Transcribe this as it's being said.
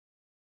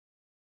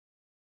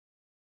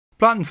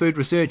Plant and food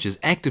research is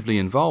actively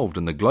involved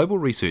in the global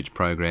research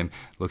program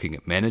looking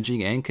at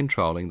managing and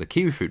controlling the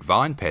kiwifruit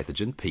vine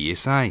pathogen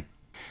PSA.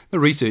 The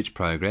research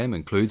program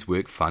includes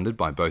work funded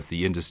by both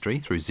the industry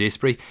through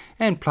Zespri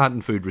and plant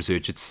and food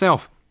research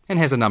itself, and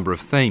has a number of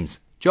themes.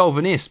 Joel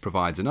Vanneste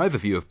provides an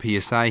overview of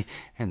PSA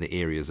and the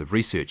areas of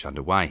research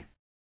underway.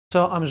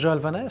 So I'm Joel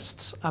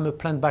Vanneste. I'm a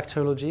plant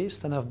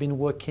bacteriologist and I've been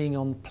working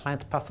on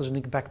plant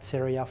pathogenic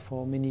bacteria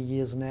for many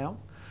years now,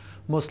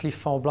 mostly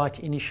for blight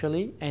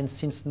initially, and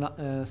since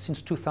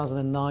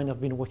 2009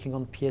 I've been working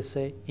on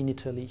PSA in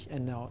Italy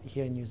and now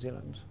here in New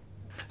Zealand.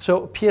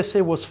 So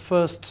PSA was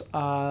first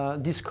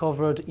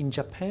discovered in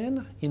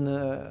Japan in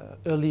the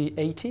early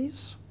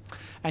 80s,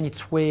 and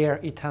it's where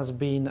it has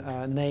been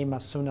named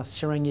as soon as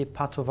Syringae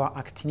Patovar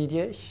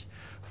actinidiae.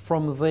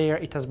 From there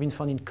it has been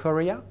found in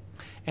Korea,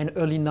 and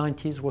early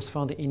 90s was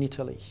found in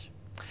Italy.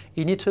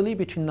 In Italy,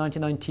 between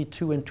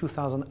 1992 and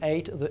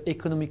 2008, the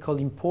economical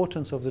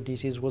importance of the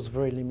disease was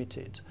very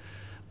limited.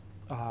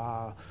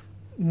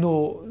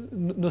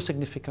 No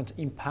significant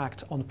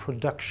impact on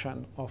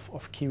production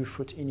of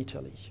kiwifruit in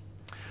Italy.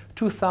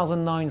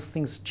 2009,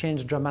 things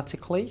changed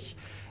dramatically.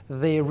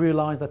 They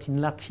realized that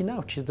in Latina,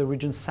 which is the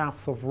region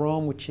south of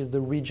Rome, which is the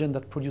region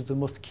that produced the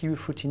most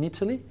kiwifruit in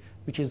Italy,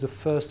 which is the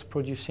first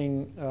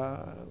producing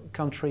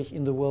country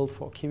in the world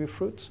for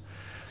kiwifruit,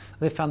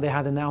 they found they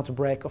had an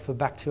outbreak of a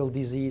bacterial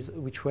disease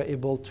which were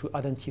able to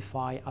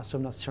identify as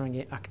soon as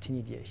Syringae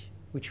actinidiae,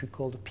 which we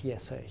call the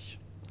PSA.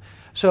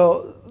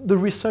 So the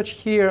research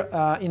here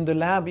in the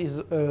lab is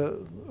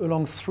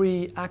along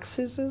three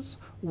axes.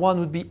 One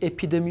would be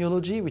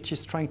epidemiology, which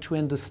is trying to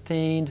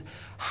understand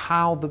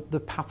how the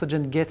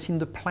pathogen gets in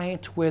the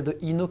plant, where the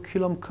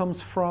inoculum comes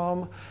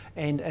from,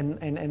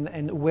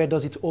 and where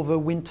does it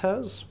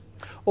overwinters.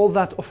 All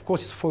that, of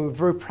course, is for a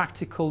very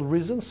practical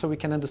reason, so we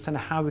can understand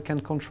how we can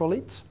control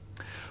it.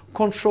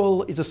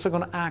 Control is the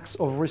second axe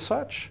of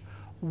research.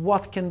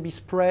 What can be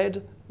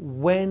spread,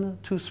 when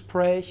to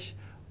spray,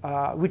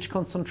 which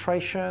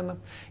concentration,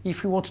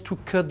 if we want to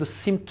cut the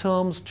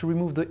symptoms, to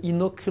remove the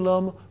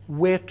inoculum,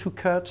 where to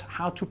cut,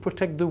 how to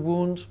protect the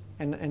wound,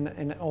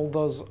 and all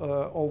those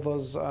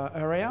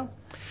areas.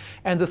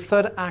 And the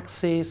third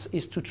axis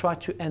is to try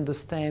to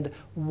understand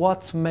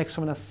what makes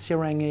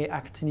Syringae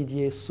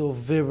actinidiae so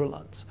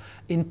virulent.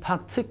 In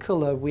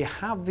particular, we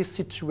have this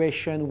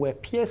situation where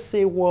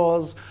PSA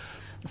was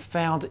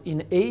found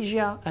in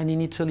Asia and in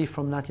Italy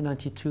from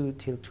 1992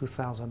 till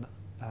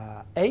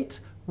 2008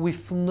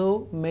 with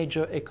no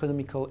major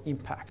economical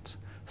impact.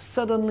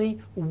 Suddenly,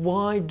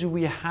 why do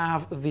we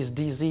have this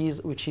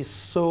disease which is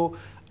so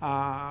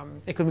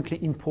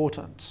economically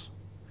important?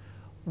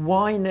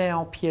 Why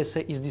now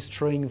PSA is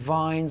destroying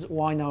vines?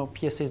 Why now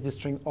PSA is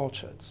destroying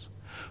orchards?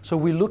 So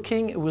we're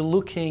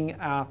looking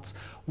at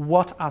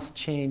what has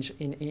changed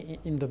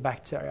in the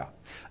bacteria.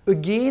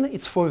 Again,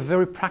 it's for a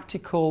very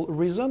practical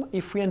reason.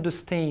 If we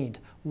understand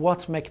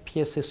what makes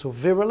PSA so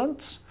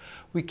virulent,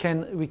 we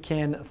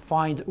can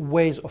find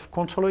ways of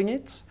controlling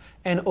it,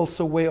 and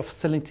also way of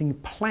selecting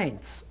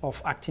plants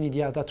of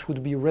actinidia that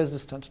would be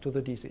resistant to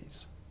the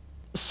disease.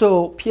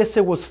 So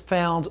PSA was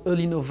found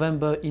early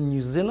November in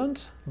New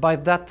Zealand. By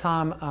that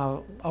time,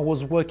 I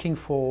was working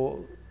for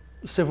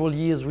several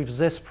years with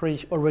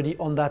Zespri already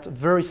on that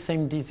very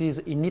same disease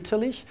in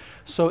Italy.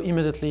 So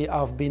immediately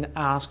I've been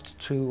asked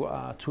to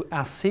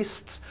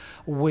assist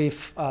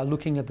with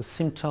looking at the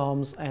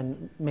symptoms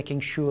and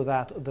making sure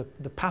that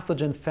the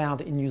pathogen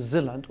found in New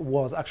Zealand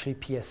was actually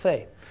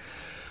PSA.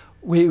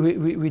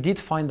 We did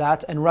find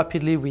that, and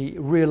rapidly we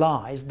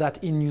realized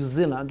that in New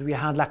Zealand we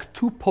had like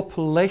two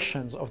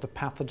populations of the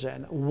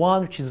pathogen.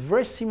 One which is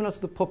very similar to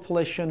the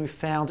population we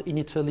found in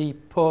Italy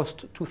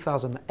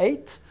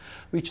post-2008,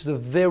 which is a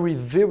very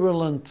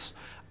virulent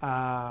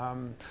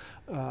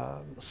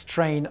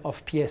strain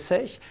of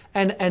PSA,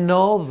 and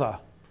another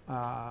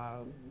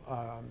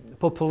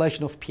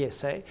population of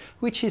PSA,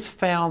 which is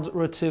found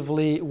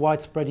relatively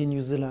widespread in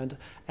New Zealand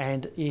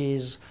and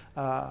is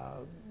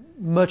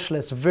much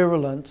less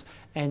virulent,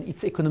 and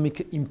its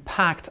economic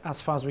impact,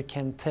 as far as we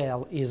can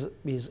tell, is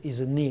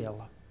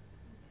nil.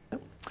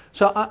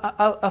 So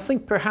I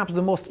think perhaps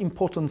the most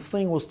important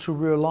thing was to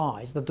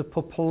realize that the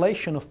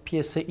population of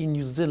PSA in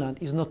New Zealand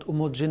is not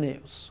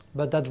homogeneous,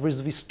 but that there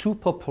is these two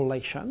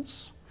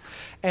populations,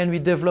 and we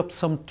developed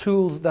some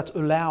tools that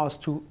allow us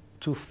to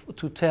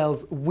tell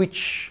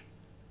which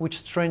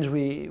strains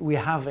we're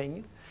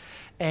having.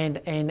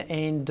 And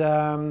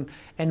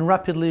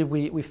rapidly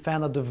we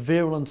found that the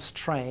virulent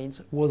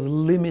strains was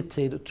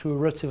limited to a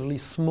relatively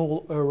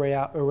small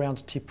area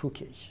around Te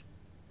Puke.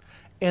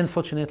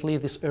 Unfortunately,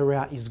 this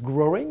area is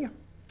growing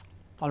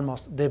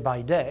almost day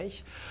by day,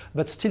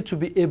 but still to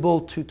be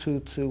able to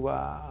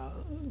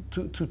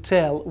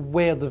tell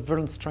where the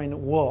virulent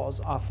strain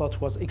was, I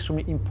thought was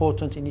extremely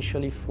important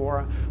initially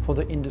for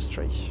the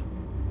industry.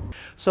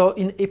 So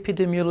in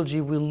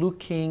epidemiology, we're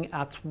looking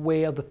at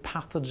where the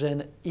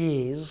pathogen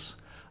is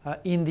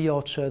in the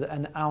orchard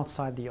and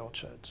outside the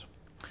orchard.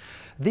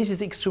 This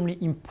is extremely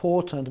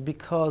important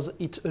because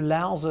it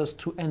allows us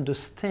to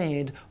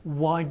understand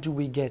why do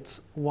we get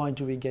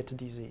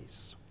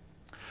disease.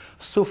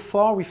 So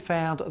far we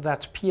found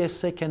that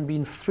PSA can be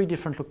in 3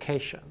 different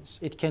locations.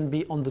 It can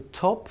be on the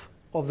top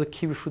of the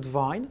kiwifruit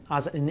vine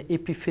as an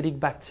epiphytic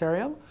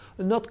bacterium,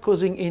 not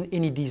causing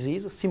any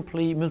disease,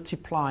 simply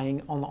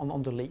multiplying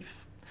on the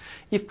leaf.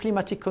 If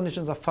climatic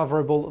conditions are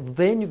favorable,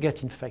 then you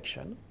get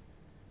infection.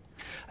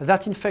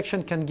 That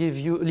infection can give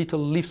you a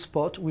little leaf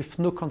spot with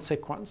no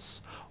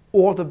consequence,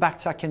 or the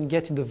bacteria can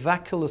get in the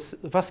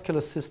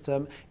vascular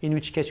system, in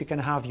which case you can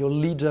have your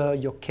leader,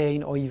 your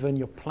cane, or even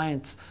your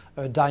plant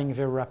dying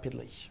very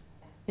rapidly.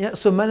 Yeah,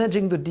 so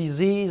managing the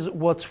disease,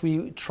 what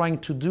we're trying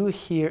to do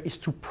here is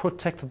to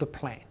protect the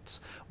plant.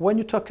 When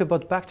you talk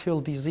about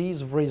bacterial disease,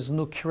 there is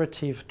no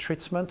curative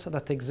treatment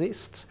that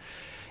exists.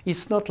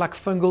 It's not like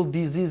fungal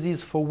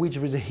diseases for which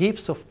there is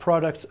heaps of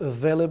products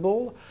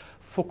available.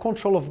 For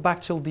control of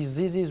bacterial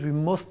diseases, we're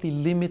mostly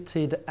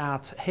limited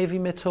at heavy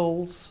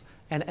metals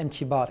and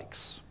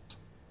antibiotics.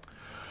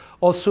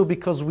 Also,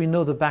 because we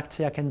know the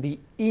bacteria can be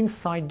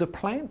inside the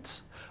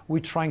plant, we're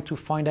trying to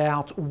find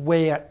out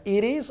where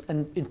it is,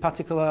 and in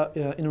particular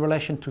in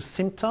relation to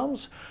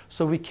symptoms,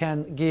 so we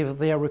can give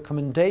their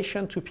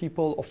recommendation to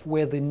people of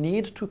where they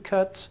need to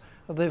cut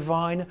the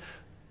vine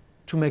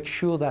to make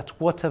sure that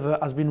whatever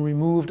has been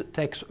removed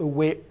takes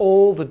away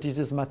all the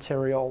disease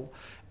material,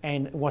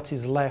 and what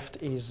is left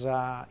is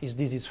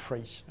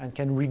disease-free and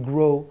can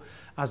regrow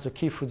as a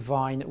kiwifruit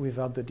vine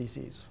without the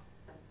disease.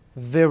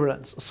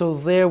 Virulence. So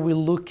there we're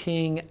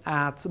looking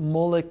at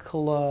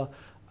molecular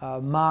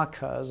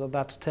markers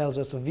that tells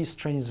us that this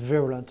strain is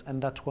virulent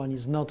and that one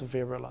is not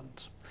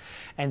virulent.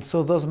 And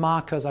so those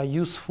markers are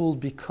useful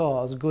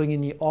because going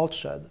in the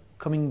orchard,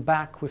 coming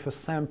back with a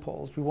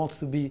samples, we want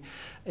to be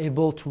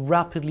able to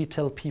rapidly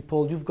tell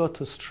people you've got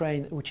a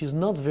strain which is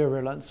not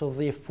virulent, so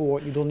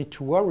therefore you don't need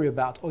to worry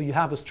about, or you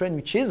have a strain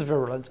which is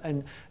virulent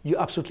and you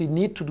absolutely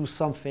need to do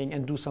something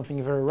and do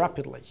something very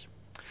rapidly.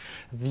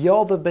 The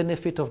other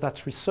benefit of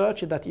that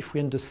research is that if we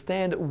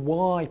understand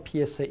why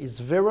PSA is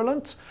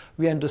virulent,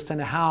 we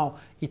understand how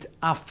it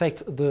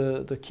affects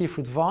the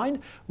kiwifruit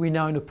vine, we're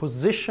now in a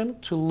position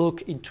to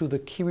look into the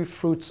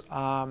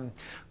kiwifruit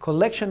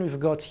collection we've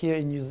got here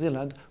in New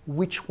Zealand,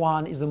 which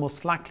one is the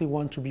most likely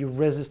one to be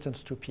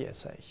resistant to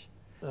PSA.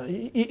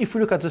 If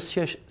we look at the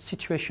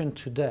situation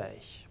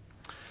today,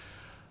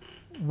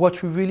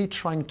 what we're really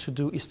trying to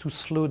do is to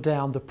slow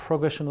down the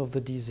progression of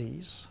the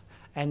disease.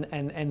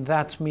 And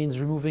that means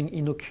removing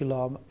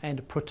inoculum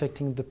and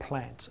protecting the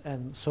plant.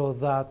 And so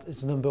that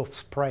is the number of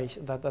sprays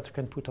that you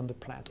can put on the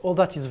plant. All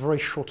that is very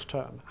short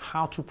term,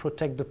 how to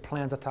protect the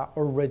plants that are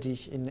already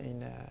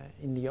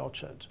in the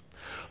orchard.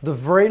 The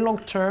very long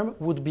term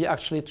would be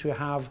actually to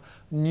have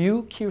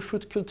new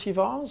kiwifruit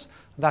cultivars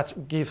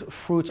that give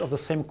fruit of the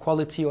same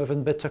quality or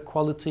even better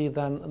quality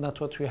than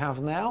what we have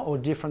now, or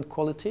different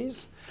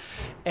qualities,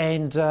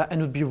 and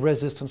would be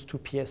resistant to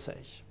PSA.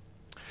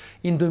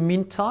 In the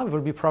meantime, there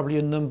will be probably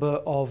a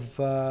number of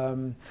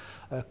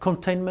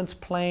containment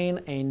plan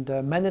and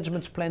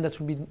management plan that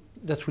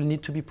will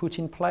need to be put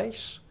in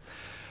place.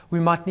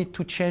 We might need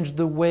to change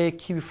the way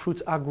kiwi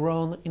fruits are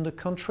grown in the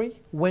country.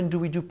 When do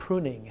we do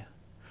pruning?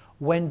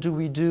 When do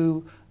we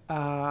do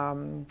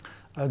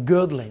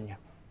girdling?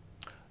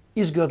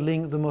 Is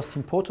girdling the most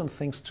important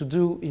things to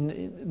do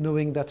in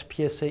knowing that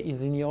PSA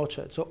is in the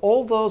orchard? So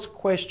all those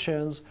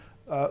questions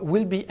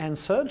will be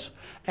answered,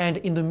 and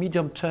in the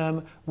medium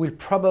term will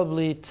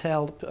probably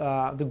tell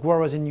the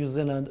growers in New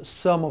Zealand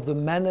some of the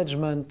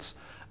management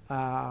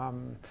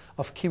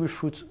of kiwi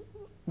fruit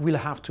will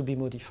have to be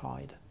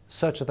modified,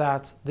 such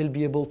that they'll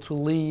be able to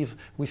live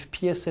with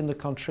PSA in the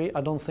country.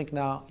 I don't think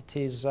now it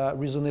is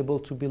reasonable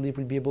to believe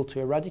we'll be able to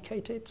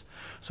eradicate it.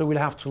 So we'll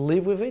have to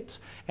live with it,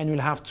 and we'll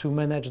have to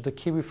manage the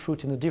kiwi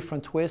fruit in a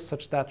different way,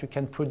 such that we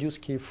can produce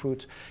kiwi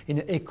fruit in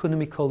an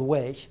economical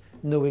way,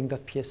 knowing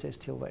that PSA is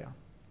still there.